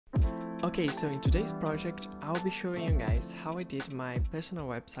Okay, so in today's project, I'll be showing you guys how I did my personal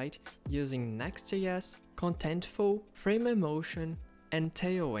website using NextJS, Contentful, Frame Emotion, and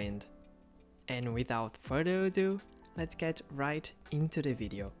Tailwind. And without further ado, let's get right into the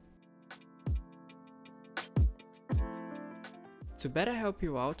video. To better help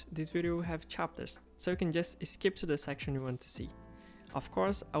you out, this video will have chapters, so you can just skip to the section you want to see. Of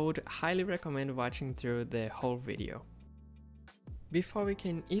course, I would highly recommend watching through the whole video. Before we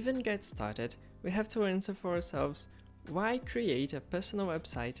can even get started, we have to answer for ourselves why create a personal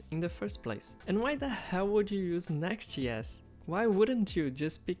website in the first place? And why the hell would you use NextJS? Why wouldn't you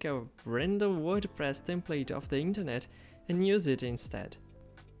just pick a random WordPress template off the internet and use it instead?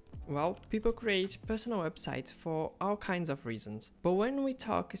 Well, people create personal websites for all kinds of reasons, but when we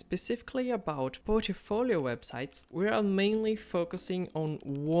talk specifically about portfolio websites, we are mainly focusing on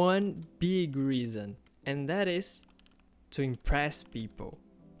one big reason, and that is to impress people.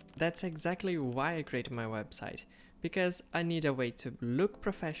 That's exactly why I created my website, because I need a way to look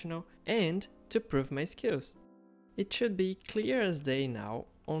professional and to prove my skills. It should be clear as day now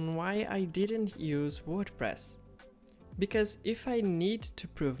on why I didn't use WordPress. Because if I need to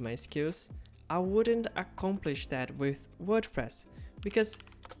prove my skills, I wouldn't accomplish that with WordPress, because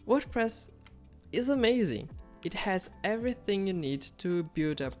WordPress is amazing. It has everything you need to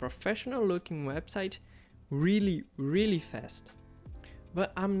build a professional looking website really fast.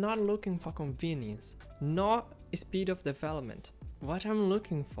 But I'm not looking for convenience, nor speed of development. What I'm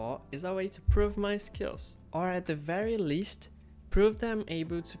looking for is a way to prove my skills, or at the very least, prove that I'm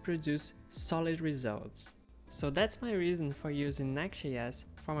able to produce solid results. So that's my reason for using NextJS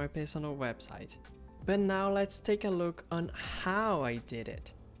for my personal website. But now let's take a look on how I did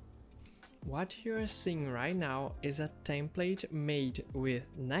it. What you're seeing right now is a template made with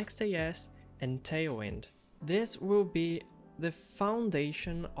NextJS and Tailwind. This will be the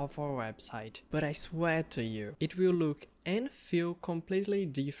foundation of our website, but I swear to you, it will look and feel completely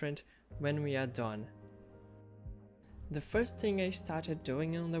different when we are done. The first thing I started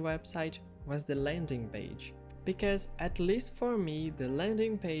doing on the website was the landing page, because at least for me, the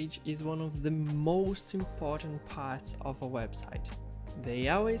landing page is one of the most important parts of a website. They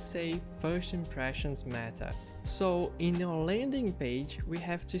always say first impressions matter, so in our landing page, we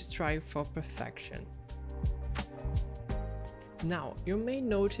have to strive for perfection. Now, you may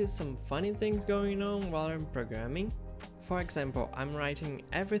notice some funny things going on while I'm programming. For example, I'm writing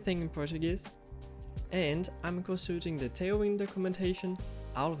everything in Portuguese, and I'm consulting the Tailwind documentation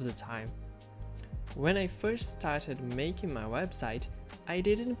all of the time. When I first started making my website, I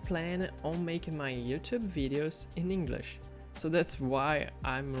didn't plan on making my YouTube videos in English. So that's why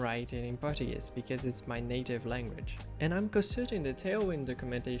I'm writing in Portuguese, because it's my native language. And I'm consulting the Tailwind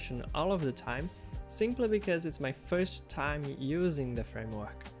documentation all of the time, simply because it's my first time using the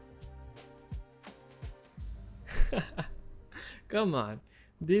framework. Come on,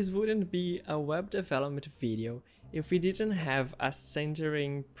 this wouldn't be a web development video if we didn't have a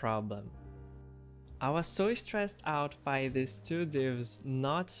centering problem. I was so stressed out by these two divs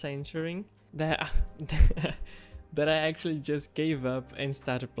not centering that I actually just gave up and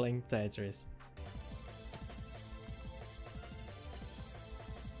started playing Tetris.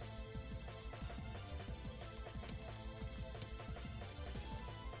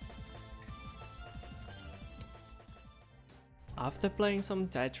 After playing some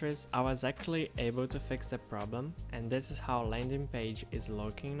Tetris, I was actually able to fix the problem, and this is how landing page is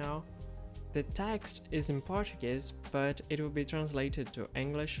looking now. The text is in Portuguese, but it will be translated to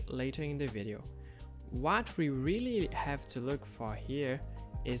English later in the video. What we really have to look for here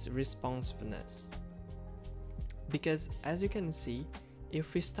is responsiveness. Because as you can see,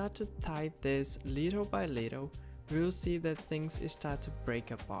 if we start to type this little by little, we will see that things start to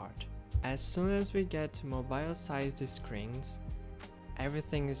break apart. As soon as we get to mobile-sized screens,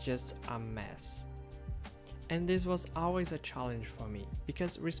 everything is just a mess. And this was always a challenge for me,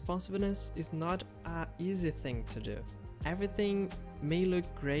 because responsiveness is not an easy thing to do. Everything may look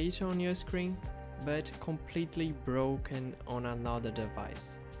great on your screen, but completely broken on another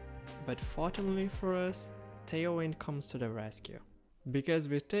device. But fortunately for us, Tailwind comes to the rescue. Because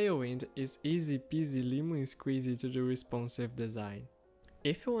with Tailwind, it's easy peasy lemon squeezy to do responsive design.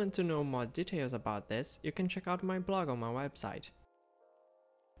 If you want to know more details about this, you can check out my blog on my website.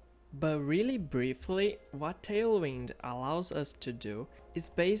 But really briefly, what Tailwind allows us to do is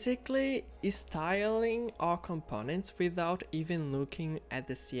basically styling our components without even looking at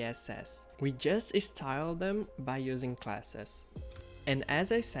the CSS. We just style them by using classes. And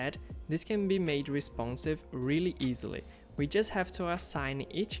as I said, this can be made responsive really easily. We just have to assign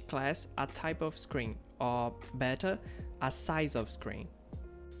each class a type of screen, or better, a size of screen.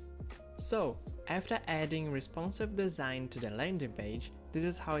 So, after adding responsive design to the landing page, this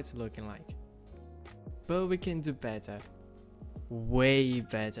is how it's looking like. But we can do better. Way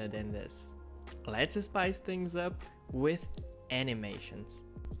better than this. Let's spice things up with animations.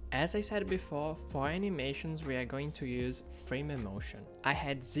 As I said before, for animations we are going to use Permafrost. I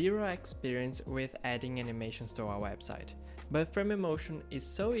had zero experience with adding animations to our website, but Permafrost is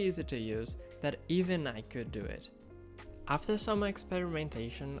so easy to use that even I could do it. After some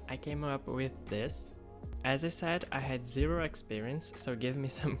experimentation, I came up with this. As I said, I had zero experience, so give me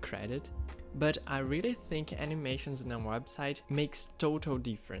some credit. But I really think animations on a website makes total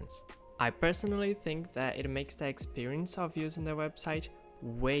difference. I personally think that it makes the experience of using the website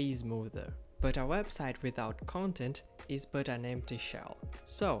way smoother. But a website without content is but an empty shell.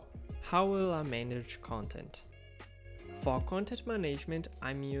 So, how will I manage content? For content management,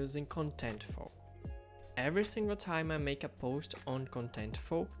 I'm using Contentful. Every single time I make a post on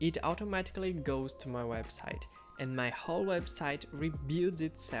Contentful, it automatically goes to my website, and my whole website rebuilds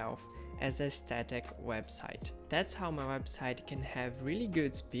itself as a static website. That's how my website can have really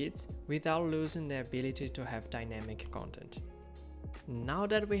good speeds without losing the ability to have dynamic content. Now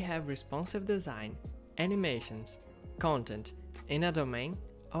that we have responsive design, animations, content, and a domain,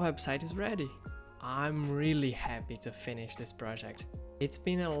 our website is ready. I'm really happy to finish this project. It's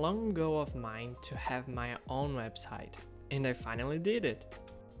been a long goal of mine to have my own website, and I finally did it.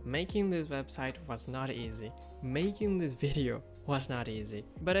 Making this website was not easy. Making this video was not easy,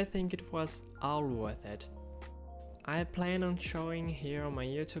 but I think it was all worth it. I plan on showing here on my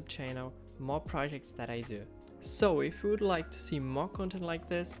YouTube channel more projects that I do. So if you would like to see more content like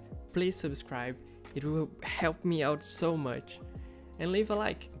this, please subscribe, it will help me out so much. And leave a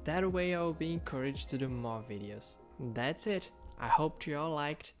like, that way I will be encouraged to do more videos. That's it, I hope you all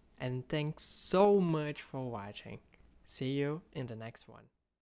liked, and thanks so much for watching. See you in the next one.